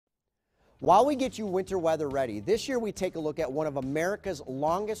While we get you winter weather ready, this year we take a look at one of America's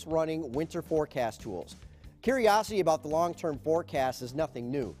longest running winter forecast tools. Curiosity about the long-term forecast is nothing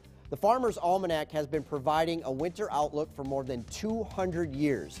new. The Farmers Almanac has been providing a winter outlook for more than 200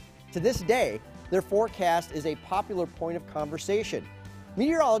 years. To this day, their forecast is a popular point of conversation.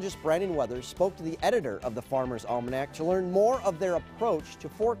 Meteorologist Brandon Weatherz spoke to the editor of the Farmers Almanac to learn more of their approach to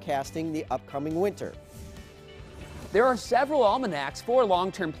forecasting the upcoming winter. There are several almanacs for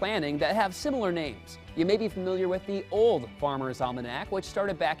long-term planning that have similar names. You may be familiar with the old Farmers Almanac, which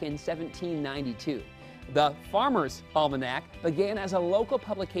started back in 1792. The Farmers Almanac began as a local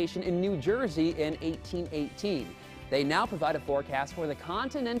publication in New Jersey in 1818. They now provide a forecast for the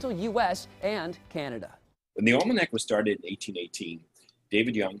continental U.S. and Canada. When the almanac was started in 1818,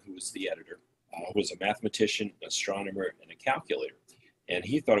 David Young, who was the editor, was a mathematician, an astronomer, and a calculator. And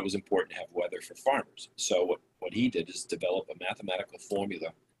he thought it was important to have weather for farmers. So what he did is develop a mathematical formula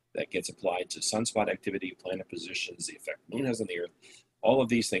that gets applied to sunspot activity, planet positions, the effect the moon has on the Earth. All of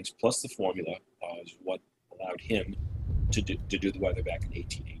these things, plus the formula, is what allowed him to do the weather back in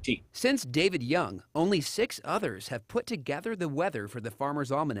 1818. Since David Young, only 6 others have put together the weather for the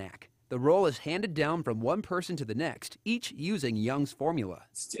Farmers Almanac. The role is handed down from one person to the next, each using Young's formula.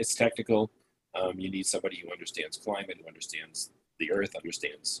 It's technical. You need somebody who understands climate, who understands the Earth,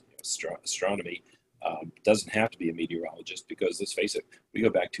 understands astronomy. Doesn't have to be a meteorologist because, let's face it, we go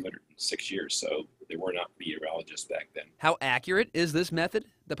back 206 years, so there were not meteorologists back then. How accurate is this method?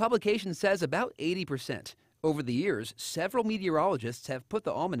 The publication says about 80%. Over the years, several meteorologists have put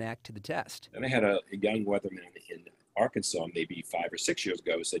the almanac to the test. And I had a young weatherman in Arkansas maybe 5 or 6 years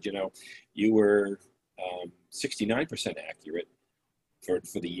ago who said, you were 69% accurate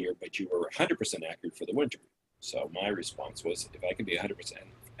for the year, but you were 100% accurate for the winter. So my response was, if I could be 100%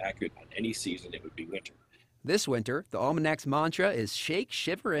 accurate on any season, it would be winter. This winter, the almanac's mantra is shake,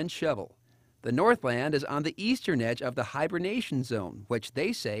 shiver, and shovel. The Northland is on the eastern edge of the hibernation zone, which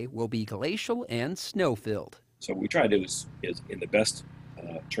they say will be glacial and snow-filled. So what we try to do is in the best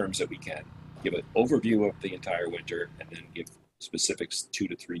terms that we can, give an overview of the entire winter and then give specifics 2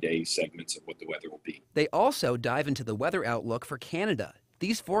 to 3 day segments of what the weather will be. They also dive into the weather outlook for Canada.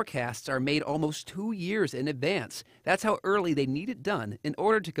 These forecasts are made almost 2 years in advance. That's how early they need it done in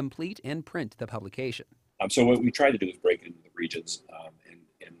order to complete and print the publication. So what we try to do is break it into the regions,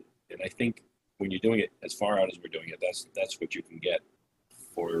 and I think when you're doing it as far out as we're doing it, that's what you can get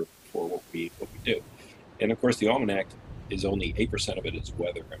for what we do. And of course, the almanac is only 8% of it is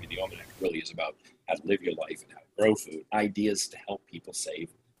weather. I mean, the almanac really is about how to live your life and how to grow food, ideas to help people save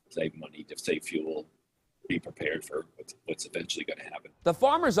money, to save fuel, be prepared for what's eventually going to happen. The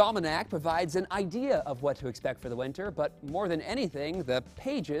Farmer's Almanac provides an idea of what to expect for the winter, but more than anything, the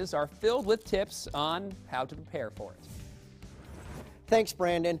pages are filled with tips on how to prepare for it. Thanks,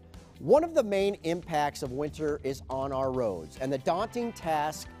 Brandon. One of the main impacts of winter is on our roads, and the daunting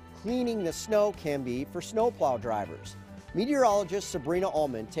task cleaning the snow can be for snowplow drivers. Meteorologist Sabrina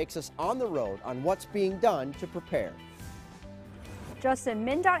Ullman takes us on the road on what's being done to prepare. Justin,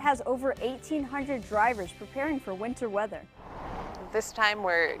 MnDOT has over 1,800 drivers preparing for winter weather. This time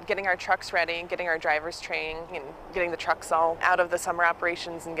we're getting our trucks ready and getting our drivers training and getting the trucks all out of the summer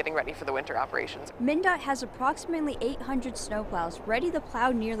operations and getting ready for the winter operations. MnDOT has approximately 800 snowplows ready to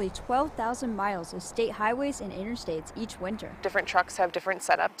plow nearly 12,000 miles of state highways and interstates each winter. Different trucks have different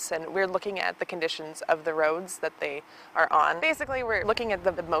setups, and we're looking at the conditions of the roads that they are on. Basically, we're looking at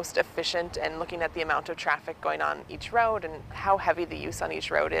the most efficient and looking at the amount of traffic going on each road and how heavy the use on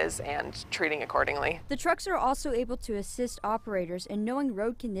each road is and treating accordingly. The trucks are also able to assist operators in knowing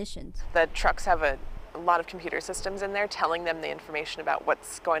road conditions. The trucks have a lot of computer systems in there telling them the information about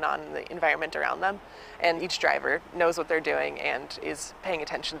what's going on in the environment around them, and each driver knows what they're doing and is paying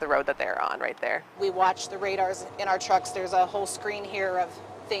attention to the road that they're on right there. We watch the radars in our trucks. There's a whole screen here of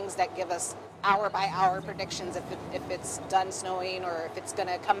things that give us hour by hour predictions if it's done snowing or if it's going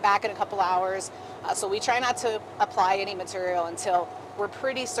to come back in a couple hours. So we try not to apply any material until we're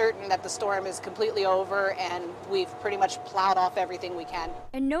pretty certain that the storm is completely over and we've pretty much plowed off everything we can.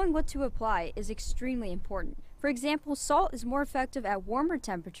 And knowing what to apply is extremely important. For example, salt is more effective at warmer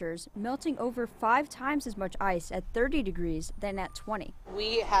temperatures, melting over 5 times as much ice at 30 degrees than at 20.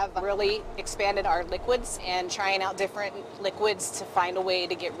 We have really expanded our liquids and trying out different liquids to find a way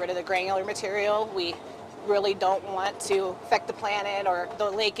to get rid of the granular material. We really don't want to affect the planet or the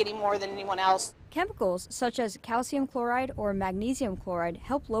lake any more than anyone else. Chemicals such as calcium chloride or magnesium chloride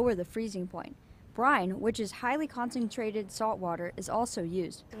help lower the freezing point. Brine, which is highly concentrated salt water, is also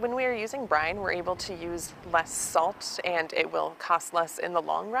used. When we are using brine, we're able to use less salt and it will cost less in the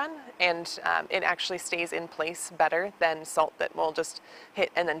long run, and it actually stays in place better than salt that will just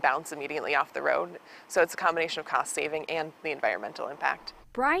hit and then bounce immediately off the road. So it's a combination of cost saving and the environmental impact.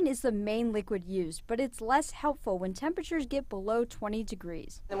 Brine is the main liquid used, but it's less helpful when temperatures get below 20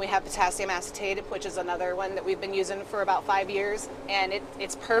 degrees. Then we have potassium acetate, which is another one that we've been using for about 5 years, and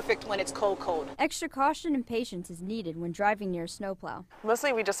it's perfect when it's cold. Extra caution and patience is needed when driving near a snowplow.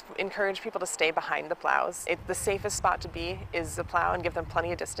 Mostly we just encourage people to stay behind the plows. The safest spot to be is the plow and give them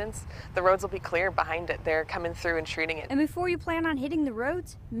plenty of distance. The roads will be clear behind it. They're coming through and treating it. And before you plan on hitting the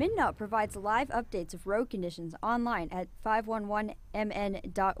roads, MnDOT provides live updates of road conditions online at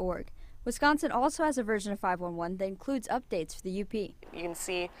 511mn.org. Wisconsin also has a version of 511 that includes updates for the UP. You can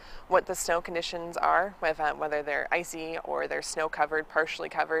see what the snow conditions are, whether they're icy or they're snow covered, partially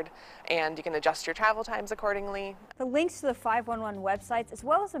covered, and you can adjust your travel times accordingly. The links to the 511 websites, as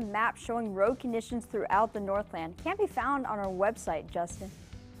well as a map showing road conditions throughout the Northland, can be found on our website, Justin.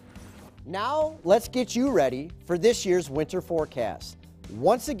 Now, let's get you ready for this year's winter forecast.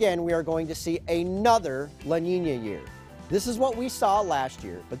 Once again, we are going to see another La Nina year. This is what we saw last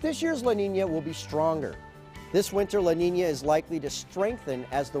year, but this year's La Nina will be stronger. This winter La Nina is likely to strengthen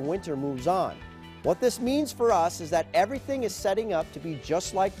as the winter moves on. What this means for us is that everything is setting up to be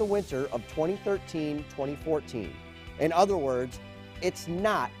just like the winter of 2013-2014. In other words, it's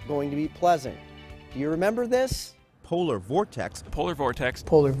not going to be pleasant. Do you remember this? Polar vortex. Polar vortex.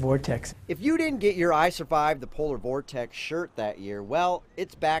 Polar vortex. If you didn't get your I Survived the Polar Vortex shirt that year, well,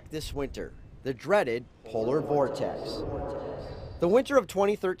 it's back this winter. The dreaded polar vortex. The winter of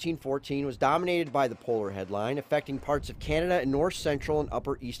 2013-14 was dominated by the polar headline, affecting parts of Canada and north central and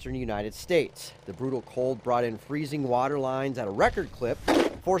upper eastern United States. The brutal cold brought in freezing water lines at a record clip,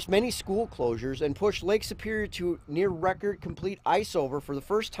 forced many school closures, and pushed Lake Superior to near record complete ice over for the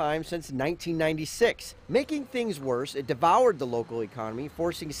first time since 1996. Making things worse, it devoured the local economy,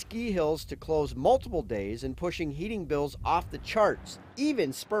 forcing ski hills to close multiple days and pushing heating bills off the charts,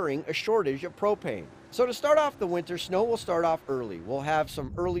 even spurring a shortage of propane. So to start off the winter, snow will start off early. We'll have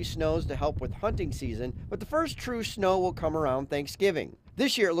some early snows to help with hunting season, but the first true snow will come around Thanksgiving.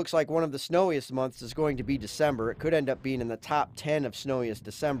 This year it looks like one of the snowiest months is going to be December. It could end up being in the top 10 of snowiest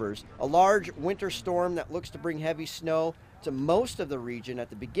Decembers. A large winter storm that looks to bring heavy snow to most of the region at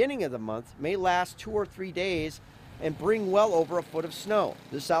the beginning of the month may last 2 or 3 days and bring well over a foot of snow.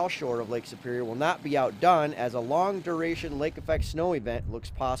 The south shore of Lake Superior will not be outdone, as a long-duration lake effect snow event looks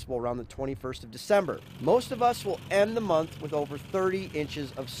possible around the 21st of December. Most of us will end the month with over 30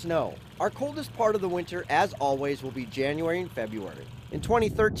 inches of snow. Our coldest part of the winter, as always, will be January and February. In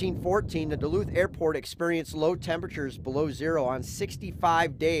 2013-14, the Duluth Airport experienced low temperatures below zero on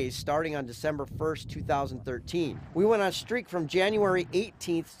 65 days starting on December 1st, 2013. We went on a streak from January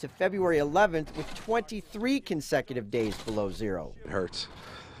 18th to February 11th with 23 consecutive days below zero. It hurts.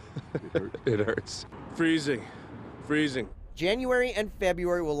 It hurts. Freezing. January and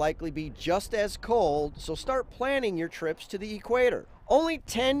February will likely be just as cold, so start planning your trips to the equator. Only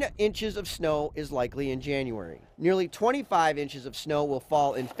 10 inches of snow is likely in January. Nearly 25 inches of snow will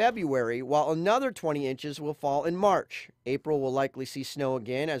fall in February, while another 20 inches will fall in March. April will likely see snow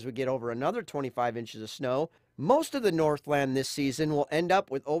again as we get over another 25 inches of snow. Most of the Northland this season will end up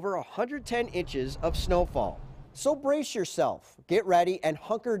with over 110 inches of snowfall. So brace yourself, get ready, and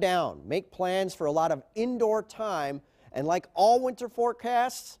hunker down. Make plans for a lot of indoor time, and like all winter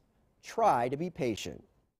forecasts, try to be patient.